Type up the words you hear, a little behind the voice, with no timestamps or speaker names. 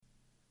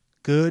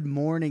Good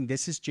morning.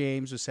 This is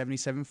James with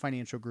 77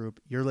 Financial Group.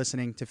 You're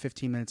listening to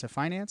 15 Minutes of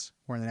Finance,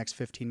 where in the next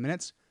 15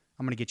 minutes,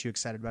 I'm going to get you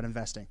excited about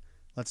investing.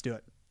 Let's do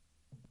it.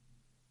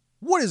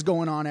 What is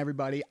going on,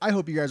 everybody? I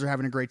hope you guys are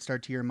having a great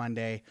start to your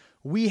Monday.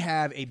 We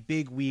have a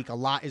big week. A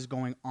lot is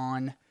going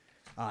on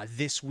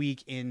this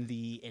week in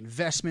the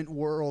investment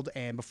world.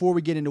 And before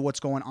we get into what's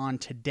going on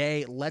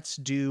today, let's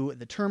do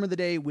the term of the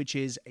day, which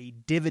is a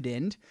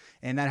dividend.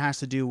 And that has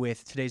to do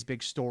with today's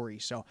big story.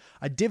 So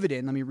a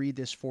dividend, let me read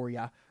this for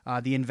you.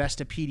 The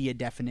Investopedia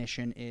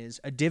definition is: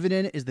 a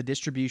dividend is the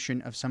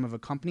distribution of some of a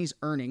company's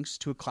earnings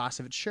to a class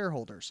of its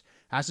shareholders,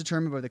 as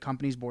determined by the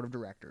company's board of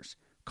directors.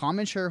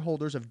 Common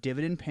shareholders of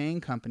dividend-paying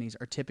companies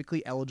are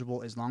typically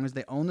eligible as long as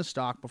they own the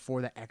stock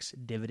before the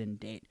ex-dividend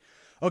date.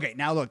 Okay,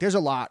 now look, there's a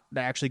lot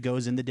that actually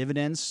goes into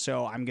dividends,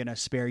 so I'm going to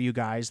spare you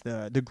guys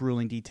the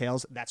grueling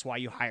details. That's why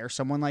you hire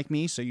someone like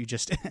me, so you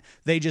just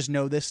they just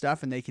know this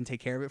stuff and they can take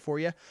care of it for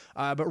you.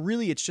 But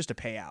really, it's just a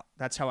payout.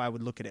 That's how I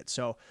would look at it.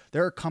 So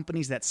there are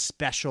companies that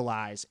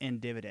specialize in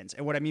dividends,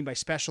 and what I mean by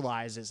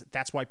specialize is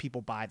that's why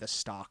people buy the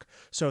stock.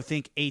 So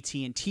think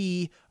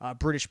AT&T,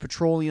 British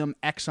Petroleum,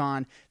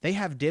 Exxon. They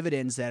have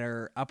dividends that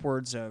are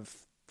upwards of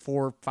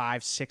 4,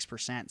 5,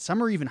 6%.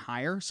 Some are even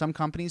higher. Some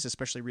companies,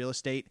 especially real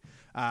estate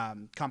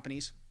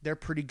companies, they're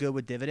pretty good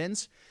with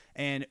dividends.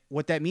 And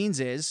what that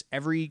means is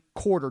every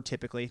quarter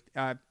typically,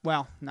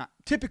 not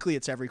typically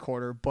it's every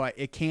quarter, but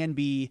it can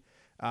be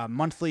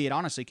monthly. It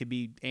honestly could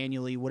be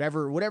annually,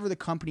 whatever the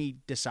company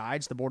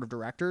decides, the board of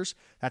directors,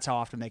 that's how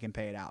often they can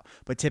pay it out.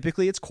 But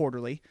typically it's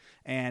quarterly,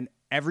 and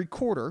every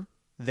quarter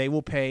they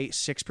will pay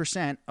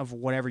 6% of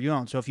whatever you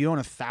own. So if you own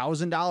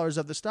 $1,000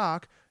 of the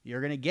stock,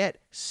 you're going to get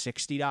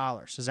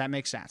 $60. Does that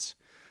make sense?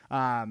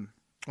 Well,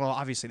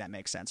 obviously that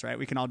makes sense, right?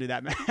 We can all do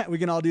that math. We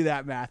can all do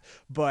that math.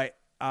 But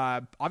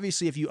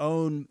obviously, if you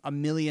own $1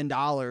 million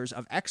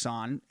of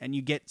Exxon and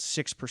you get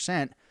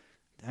 6%,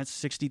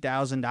 that's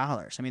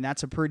 $60,000. I mean,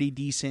 that's a pretty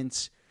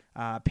decent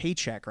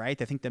paycheck,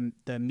 right? I think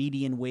the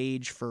median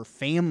wage for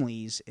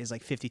families is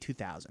like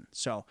 $52,000.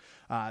 So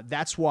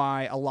that's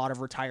why a lot of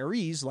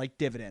retirees like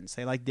dividends.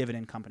 They like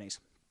dividend companies.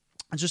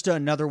 It's just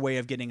another way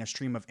of getting a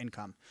stream of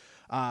income.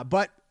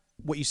 But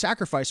what you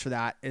sacrifice for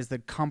that is the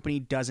company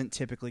doesn't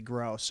typically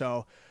grow.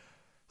 So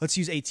let's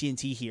use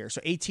AT&T here.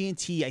 So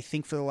AT&T, I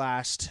think for the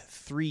last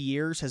 3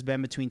 years has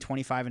been between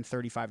 $25 and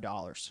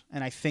 $35.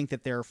 And I think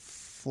that they're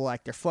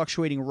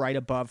fluctuating right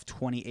above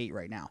 28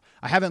 right now.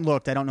 I haven't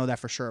looked. I don't know that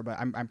for sure, but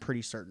I'm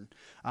pretty certain.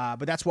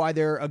 But that's why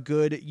they're a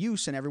good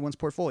use in everyone's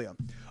portfolio.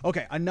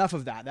 Okay, enough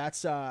of that.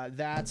 That's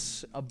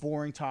a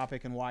boring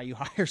topic and why you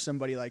hire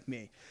somebody like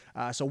me.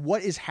 So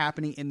what is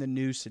happening in the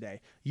news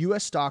today?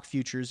 U.S. stock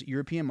futures,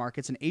 European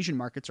markets, and Asian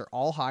markets are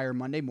all higher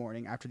Monday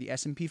morning after the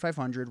S&P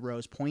 500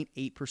 rose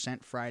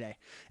 0.8% Friday.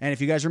 And if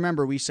you guys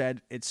remember, we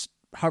said it's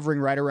hovering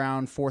right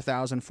around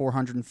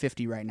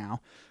 4,450 right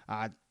now.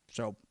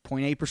 So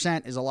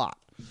 0.8% is a lot.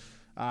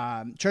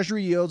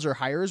 Treasury yields are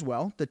higher as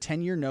well. The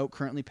 10-year note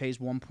currently pays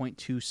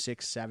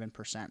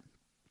 1.267%.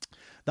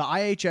 The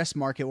IHS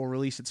market will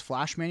release its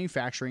flash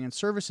manufacturing and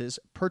services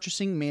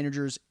purchasing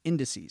managers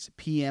indices,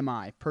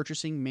 PMI,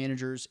 purchasing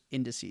managers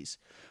indices,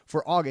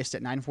 for August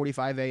at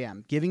 9:45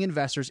 a.m., giving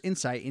investors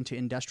insight into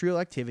industrial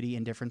activity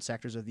in different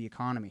sectors of the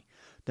economy.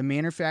 The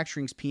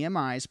manufacturing's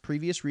PMI's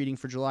previous reading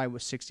for July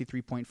was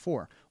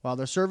 63.4, while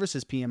the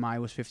services PMI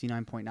was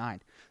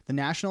 59.9. The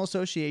National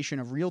Association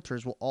of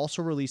Realtors will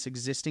also release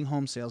existing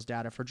home sales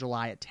data for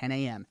July at 10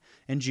 a.m.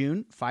 In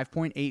June,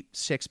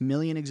 5.86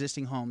 million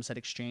existing homes had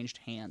exchanged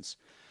hands.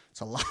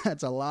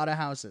 It's a lot of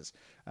houses.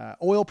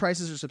 Oil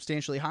prices are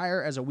substantially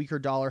higher as a weaker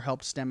dollar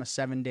helped stem a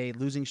 7-day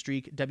losing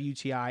streak.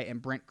 WTI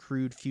and Brent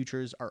crude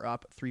futures are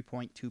up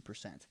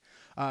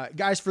 3.2%.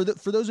 Guys, for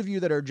those of you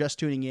that are just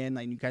tuning in,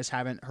 like you guys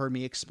haven't heard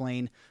me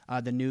explain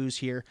the news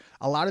here,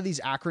 a lot of these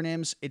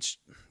acronyms,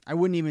 I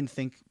wouldn't even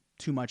think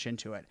too much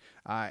into it.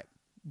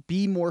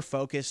 Be more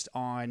focused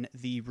on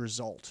the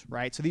result,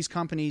 right? So these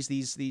companies,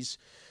 these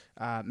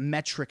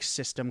metric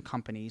system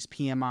companies,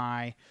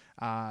 PMI,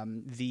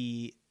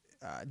 the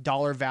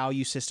dollar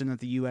value system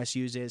that the U.S.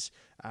 uses,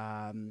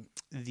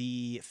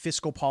 the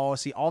fiscal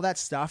policy, all that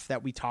stuff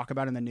that we talk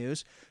about in the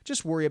news,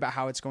 just worry about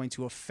how it's going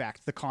to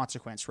affect the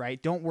consequence,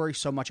 right? Don't worry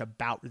so much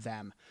about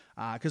them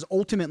because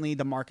ultimately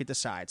the market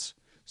decides.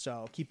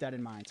 So keep that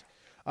in mind.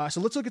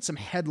 So let's look at some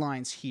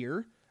headlines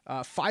here.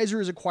 Pfizer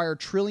has acquired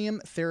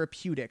Trillium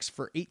Therapeutics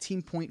for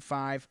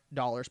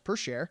 $18.5 per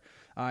share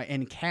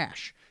in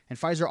cash. And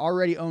Pfizer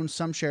already owns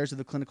some shares of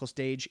the clinical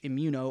stage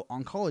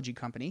immuno-oncology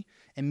company.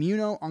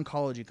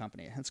 Immuno-oncology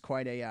company. That's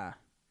quite a...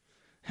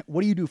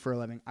 what do you do for a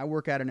living? I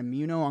work at an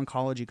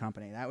immuno-oncology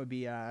company. That would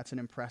be... that's an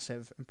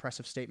impressive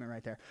statement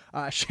right there.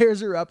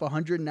 Shares are up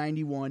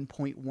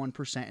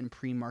 191.1% in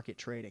pre-market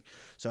trading.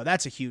 So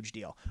that's a huge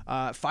deal.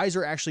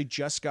 Pfizer actually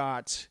just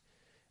got...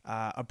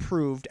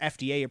 approved,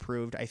 FDA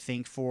approved, I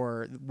think,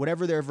 for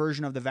whatever their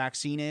version of the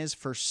vaccine is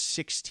for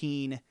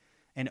 16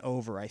 and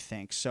over, I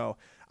think. So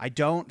I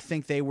don't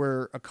think they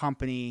were a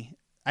company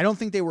I don't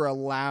think they were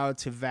allowed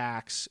to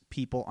vax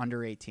people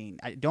under 18.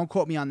 Don't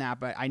quote me on that,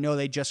 but I know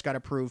they just got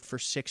approved for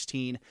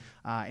 16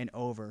 and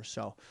over.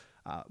 So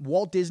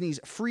Walt Disney's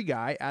Free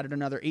Guy added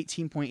another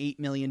 18.8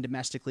 million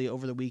domestically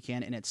over the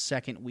weekend in its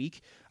second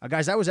week.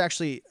 Guys, that was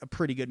actually a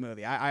pretty good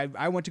movie.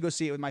 I went to go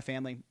see it with my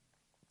family.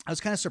 I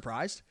was kind of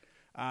surprised.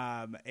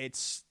 It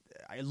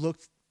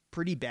looked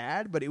pretty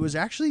bad, but it was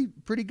actually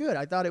pretty good.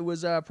 I thought it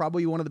was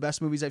probably one of the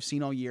best movies I've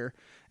seen all year.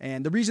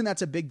 And the reason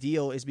that's a big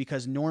deal is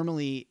because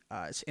normally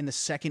in the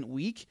second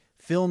week,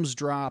 films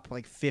drop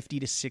like 50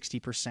 to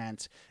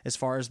 60% as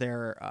far as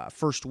their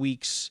first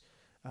week's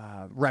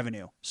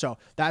revenue. So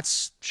that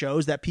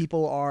shows that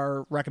people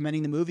are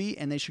recommending the movie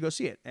and they should go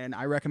see it. And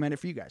I recommend it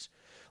for you guys.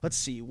 Let's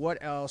see. What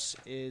else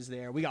is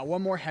there? We got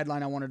one more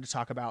headline I wanted to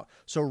talk about.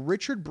 So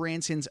Richard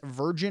Branson's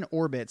Virgin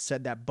Orbit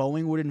said that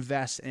Boeing would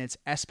invest in its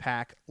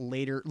SPAC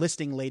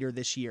listing later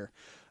this year.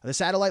 The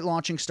satellite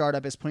launching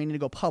startup is planning to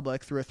go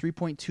public through a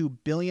 $3.2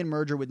 billion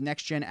merger with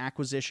Next Gen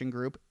Acquisition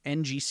Group,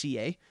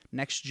 NGCA,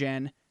 Next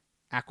Gen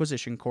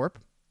Acquisition Corp.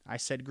 I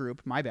said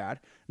group, my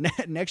bad.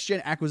 Next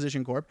Gen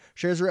Acquisition Corp.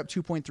 Shares are up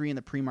 2.3 in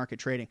the pre-market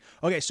trading.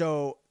 Okay,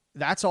 so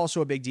that's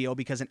also a big deal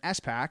because an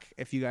SPAC,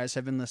 if you guys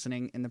have been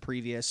listening in the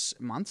previous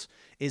months,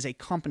 is a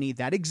company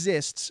that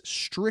exists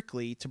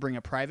strictly to bring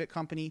a private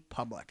company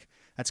public.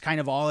 That's kind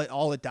of all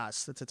it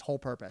does. That's its whole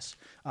purpose.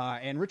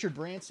 And Richard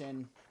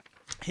Branson,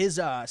 his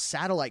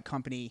satellite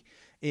company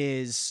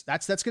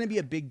that's going to be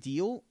a big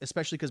deal,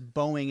 especially because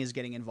Boeing is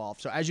getting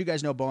involved. So as you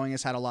guys know, Boeing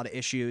has had a lot of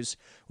issues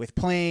with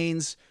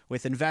planes,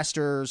 with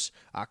investors,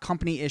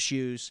 company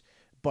issues,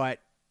 but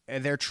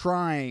they're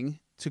trying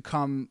to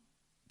come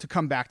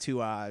back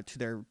to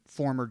their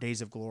former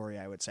days of glory,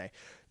 I would say.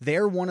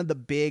 They're one of the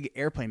big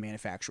airplane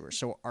manufacturers.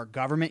 So our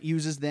government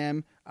uses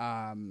them.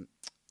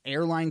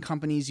 Airline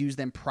companies use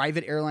them.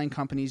 Private airline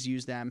companies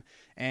use them.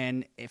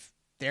 And if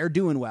they're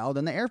doing well,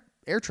 then the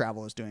air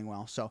travel is doing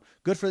well. So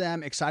good for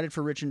them. Excited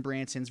for Richard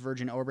Branson's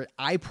Virgin Orbit.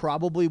 I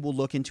probably will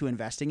look into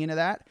investing into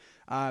that.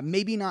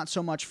 Maybe not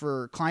so much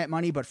for client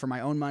money, but for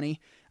my own money.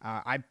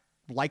 I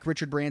like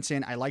Richard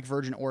Branson. I like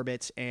Virgin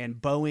Orbit and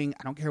Boeing.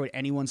 I don't care what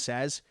anyone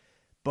says.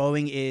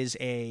 Boeing is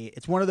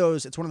it's one of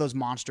those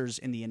monsters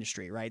in the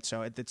industry, right?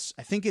 So I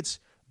think it's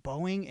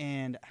Boeing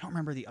and I don't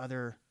remember the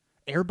other,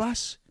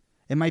 Airbus.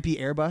 It might be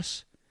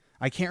Airbus.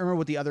 I can't remember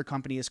what the other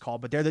company is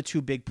called, but they're the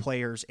two big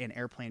players in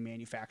airplane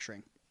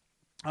manufacturing.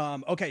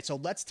 Okay, so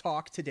let's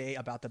talk today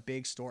about the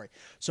big story.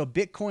 So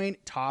Bitcoin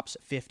tops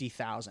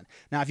 50,000.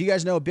 Now, if you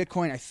guys know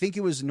Bitcoin, I think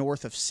it was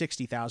north of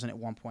 60,000 at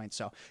one point.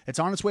 So it's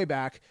on its way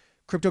back.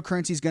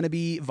 Cryptocurrency is going to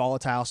be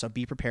volatile, so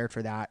be prepared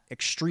for that.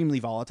 Extremely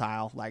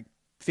volatile, like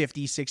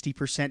 50,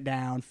 60%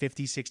 down,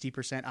 50,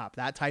 60% up.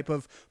 That type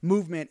of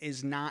movement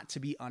is not to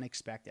be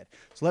unexpected.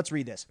 So let's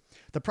read this.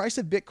 The price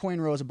of Bitcoin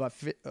rose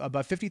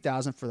above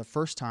 50,000 for the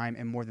first time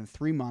in more than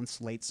 3 months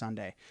late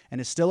Sunday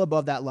and is still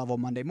above that level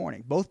Monday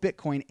morning. Both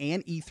Bitcoin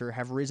and Ether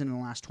have risen in the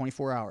last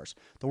 24 hours.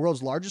 The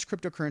world's largest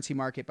cryptocurrency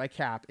market by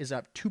cap is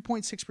up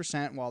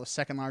 2.6%, while the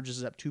second largest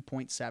is up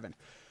 2.7%.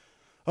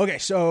 Okay,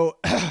 so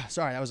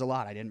sorry, that was a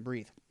lot. I didn't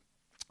breathe.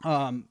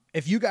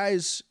 If you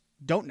guys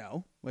don't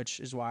know, which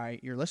is why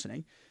you're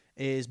listening,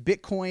 is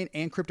Bitcoin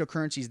and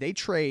cryptocurrencies, they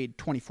trade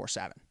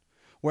 24/7.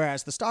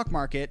 Whereas the stock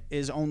market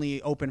is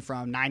only open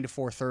from 9 to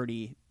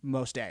 4:30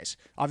 most days.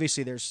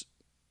 Obviously, there's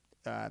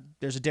a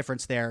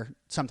difference there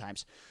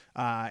sometimes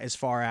as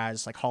far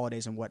as like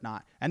holidays and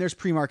whatnot. And there's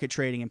pre-market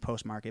trading and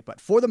post-market. But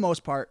for the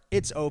most part,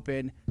 it's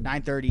open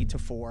 9:30 to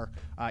 4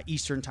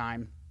 Eastern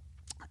time.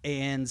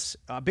 And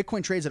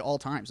Bitcoin trades at all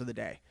times of the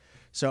day.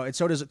 So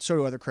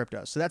do other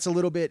cryptos. So that's a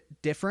little bit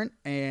different.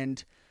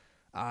 And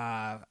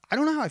I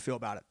don't know how I feel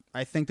about it.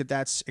 I think that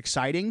that's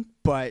exciting,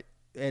 but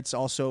it's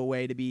also a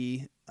way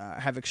to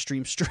have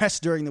extreme stress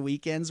during the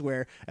weekends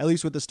where, at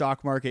least with the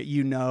stock market,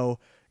 you know,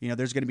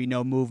 there's going to be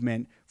no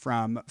movement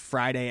from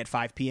Friday at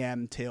 5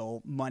 p.m.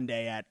 till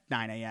Monday at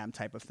 9 a.m.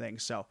 type of thing.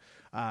 So,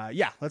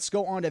 let's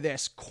go on to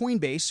this.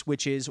 Coinbase,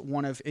 which is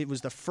it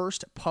was the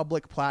first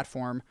public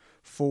platform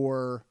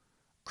for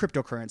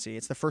cryptocurrency.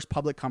 It's the first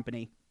public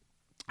company.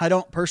 I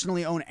don't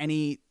personally own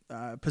any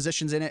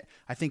positions in it.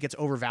 I think it's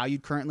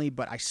overvalued currently,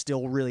 but I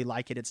still really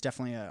like it. It's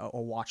definitely a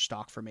watch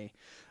stock for me.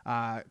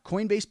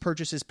 Coinbase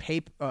purchases,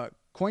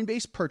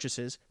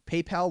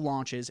 PayPal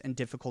launches, and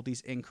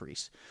difficulties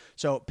increase.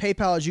 So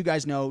PayPal, as you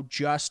guys know,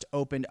 just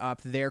opened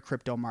up their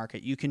crypto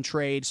market. You can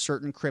trade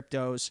certain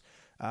cryptos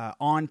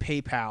on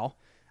PayPal.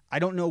 I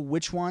don't know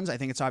which ones. I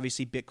think it's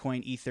obviously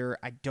Bitcoin, Ether.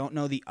 I don't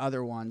know the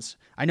other ones.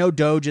 I know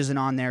Doge isn't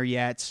on there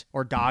yet,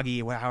 or Doggy,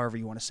 however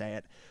you want to say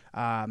it.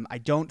 I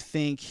don't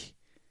think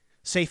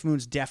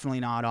SafeMoon's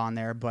definitely not on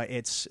there, but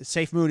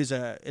SafeMoon is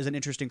an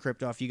interesting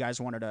crypto if you guys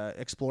wanted to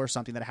explore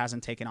something that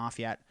hasn't taken off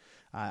yet.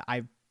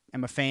 I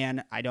am a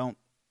fan. I don't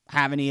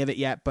have any of it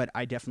yet, but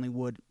I definitely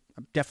would.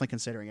 I'm definitely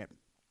considering it.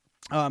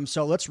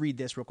 So let's read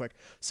this real quick.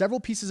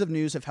 Several pieces of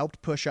news have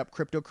helped push up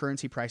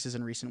cryptocurrency prices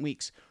in recent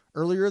weeks.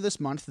 Earlier this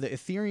month, the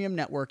Ethereum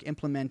network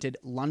implemented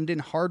London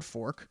Hard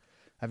Fork,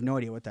 I have no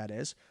idea what that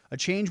is. A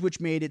change which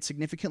made it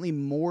significantly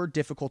more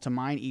difficult to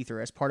mine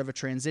Ether as part of a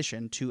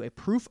transition to a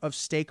proof of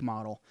stake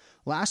model.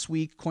 Last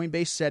week,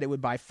 Coinbase said it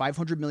would buy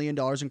 $500 million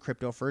in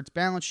crypto for its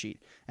balance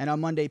sheet. And on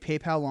Monday,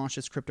 PayPal launched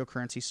its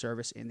cryptocurrency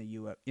service in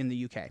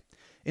the UK.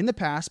 In the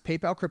past,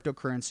 PayPal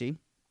cryptocurrency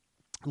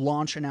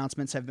launch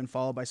announcements have been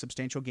followed by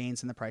substantial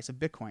gains in the price of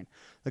Bitcoin.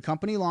 The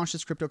company launched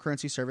its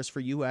cryptocurrency service for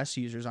U.S.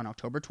 users on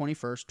October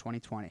 21st,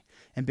 2020,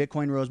 and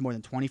Bitcoin rose more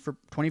than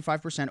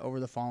 25%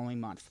 over the following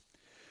month.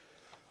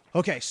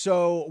 Okay,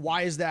 so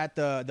why is that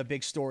the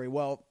big story?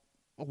 Well,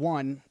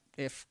 one,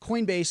 if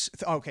Coinbase...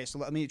 Okay, so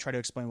let me try to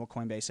explain what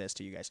Coinbase is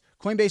to you guys.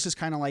 Coinbase is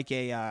kind of like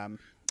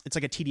it's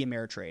like a TD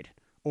Ameritrade,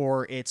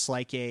 or it's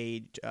like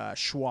a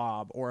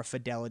Schwab or a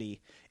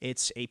Fidelity.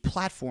 It's a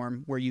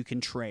platform where you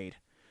can trade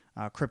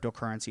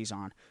cryptocurrencies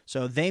on.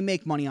 So they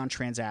make money on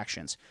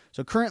transactions.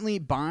 So currently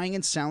buying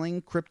and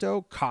selling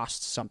crypto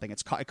costs something.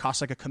 It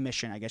costs like a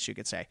commission, I guess you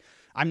could say.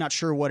 I'm not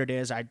sure what it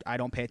is. I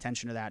don't pay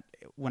attention to that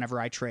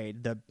whenever I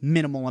trade. The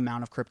minimal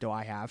amount of crypto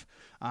I have,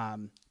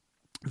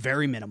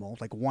 very minimal,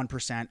 like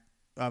 1%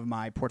 of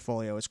my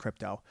portfolio is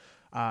crypto.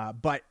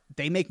 But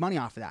they make money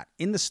off of that.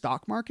 In the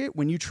stock market,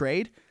 when you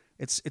trade,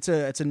 it's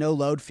a no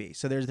load fee.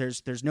 So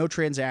there's no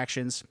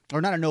transactions, or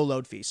not a no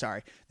load fee.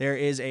 Sorry, there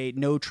is a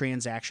no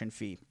transaction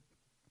fee.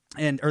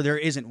 Or there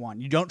isn't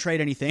one. You don't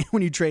trade anything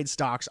when you trade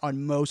stocks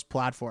on most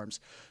platforms.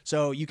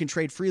 So you can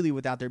trade freely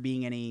without there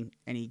being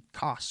any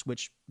costs,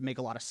 which make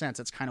a lot of sense.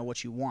 That's kind of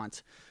what you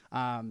want.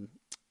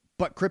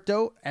 But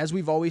crypto, as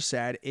we've always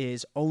said,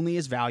 is only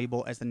as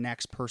valuable as the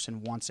next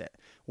person wants it.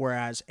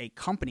 Whereas a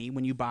company,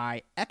 when you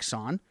buy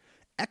Exxon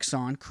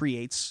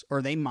creates,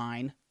 or they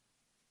mine,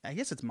 I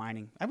guess it's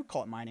mining. I would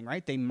call it mining,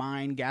 right? They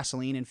mine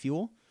gasoline and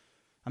fuel.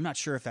 I'm not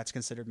sure if that's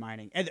considered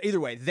mining.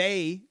 Either way,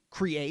 they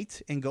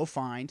create and go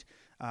find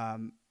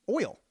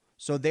oil.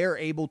 So they're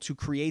able to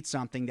create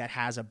something that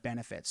has a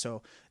benefit.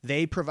 So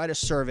they provide a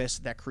service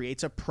that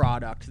creates a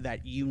product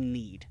that you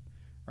need,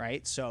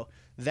 right? So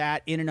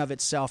that in and of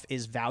itself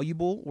is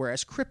valuable,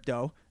 whereas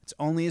crypto, it's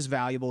only as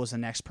valuable as the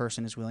next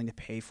person is willing to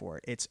pay for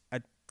it. It's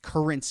a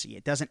currency.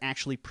 It doesn't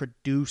actually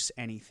produce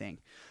anything.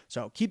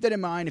 So keep that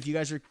in mind if you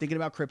guys are thinking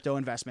about crypto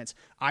investments.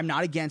 I'm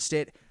not against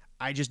it.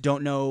 I just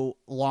don't know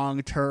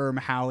long term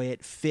how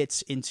it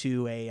fits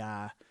into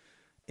an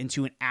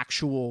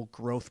actual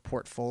growth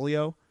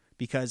portfolio,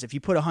 because if you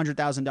put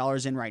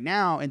 $100,000 in right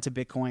now into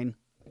Bitcoin,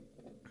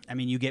 I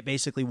mean, you get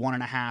basically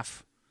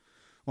 1.5.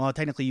 Well,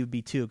 technically you'd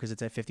be 2 because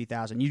it's at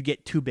 50,000. You'd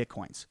get 2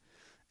 Bitcoins.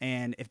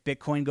 And if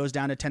Bitcoin goes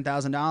down to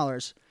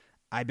 $10,000,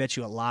 I bet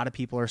you a lot of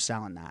people are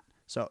selling that.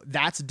 So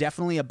that's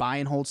definitely a buy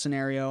and hold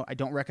scenario. I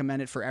don't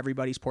recommend it for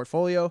everybody's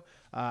portfolio.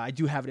 I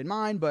do have it in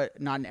mind,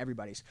 but not in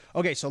everybody's.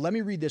 Okay, so let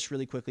me read this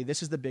really quickly.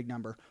 This is the big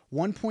number,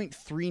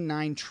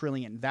 $1.39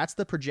 trillion. That's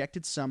the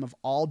projected sum of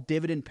all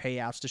dividend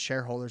payouts to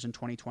shareholders in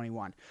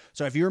 2021.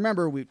 So if you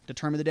remember, the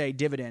term of the day,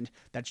 dividend,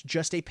 that's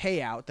just a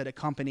payout that a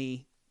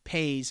company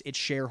pays its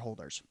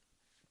shareholders.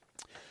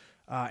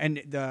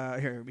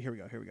 Here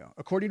we go.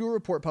 According to a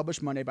report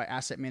published Monday by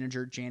asset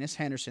manager Janus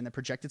Henderson, the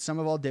projected sum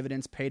of all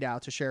dividends paid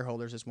out to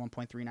shareholders is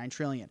 $1.39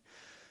 trillion.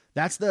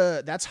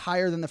 That's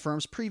higher than the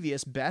firm's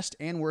previous best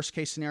and worst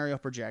case scenario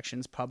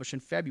projections published in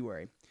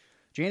February.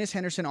 Janus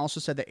Henderson also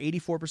said that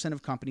 84%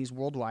 of companies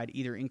worldwide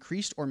either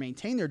increased or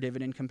maintained their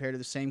dividend compared to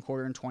the same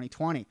quarter in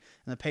 2020, and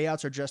the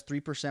payouts are just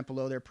 3%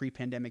 below their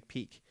pre-pandemic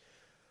peak.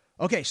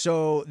 Okay,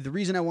 so the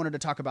reason I wanted to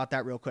talk about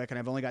that real quick, and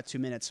I've only got 2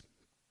 minutes.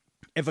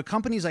 If a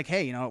company's like,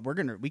 hey,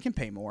 we can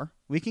pay more,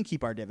 we can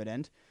keep our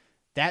dividend,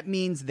 that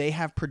means they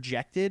have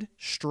projected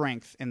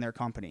strength in their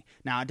company.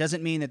 Now, it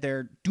doesn't mean that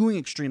they're doing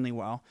extremely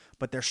well,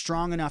 but they're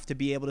strong enough to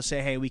be able to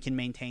say, hey, we can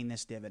maintain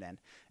this dividend.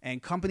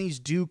 And companies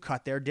do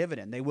cut their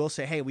dividend. They will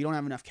say, hey, we don't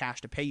have enough cash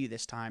to pay you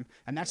this time.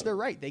 And that's their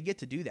right. They get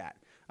to do that.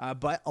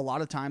 But a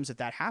lot of times if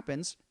that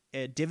happens,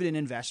 dividend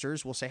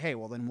investors will say, hey,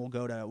 well, then we'll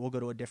go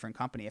to a different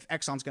company. If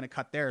Exxon's going to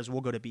cut theirs,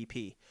 we'll go to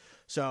BP.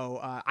 So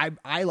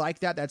I like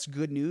that. That's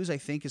good news, I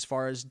think, as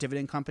far as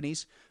dividend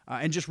companies.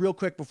 And just real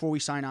quick before we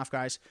sign off,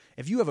 guys,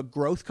 if you have a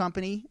growth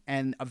company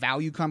and a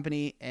value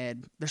company,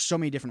 and there's so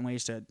many different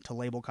ways to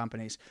label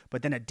companies,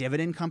 but then a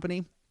dividend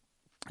company,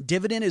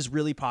 dividend is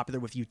really popular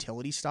with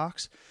utility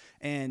stocks.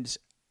 And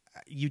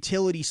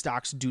utility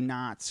stocks do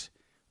not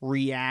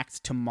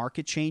react to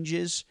market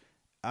changes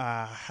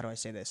how do I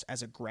say this,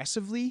 as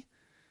aggressively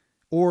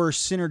or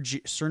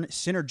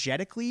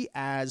synergetically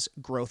as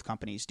growth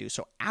companies do.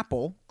 So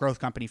Apple, growth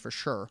company for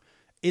sure,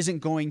 isn't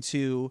going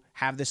to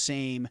have the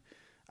same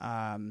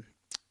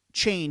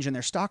change in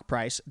their stock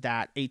price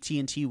that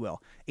AT&T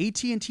will.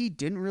 AT&T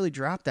didn't really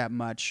drop that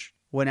much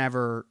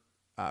whenever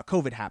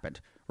COVID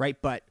happened, right?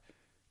 But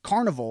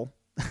Carnival,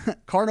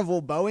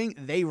 Boeing,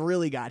 they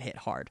really got hit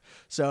hard.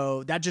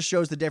 So that just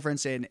shows the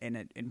difference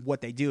in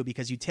what they do,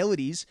 because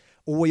utilities,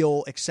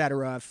 oil,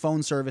 etc.,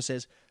 phone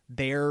services,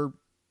 they're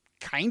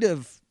kind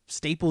of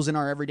staples in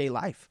our everyday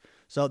life.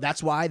 So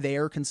that's why they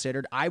are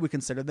considered, I would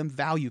consider them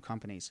value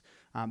companies.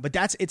 But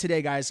that's it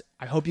today, guys.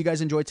 I hope you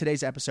guys enjoyed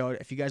today's episode.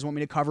 If you guys want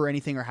me to cover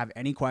anything or have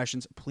any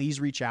questions, please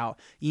reach out.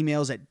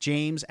 Emails at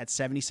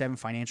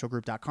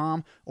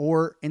james@77financialgroup.com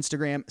or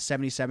Instagram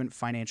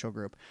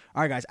 77financialgroup.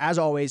 All right, guys, as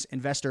always,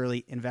 invest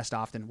early, invest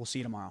often. We'll see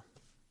you tomorrow.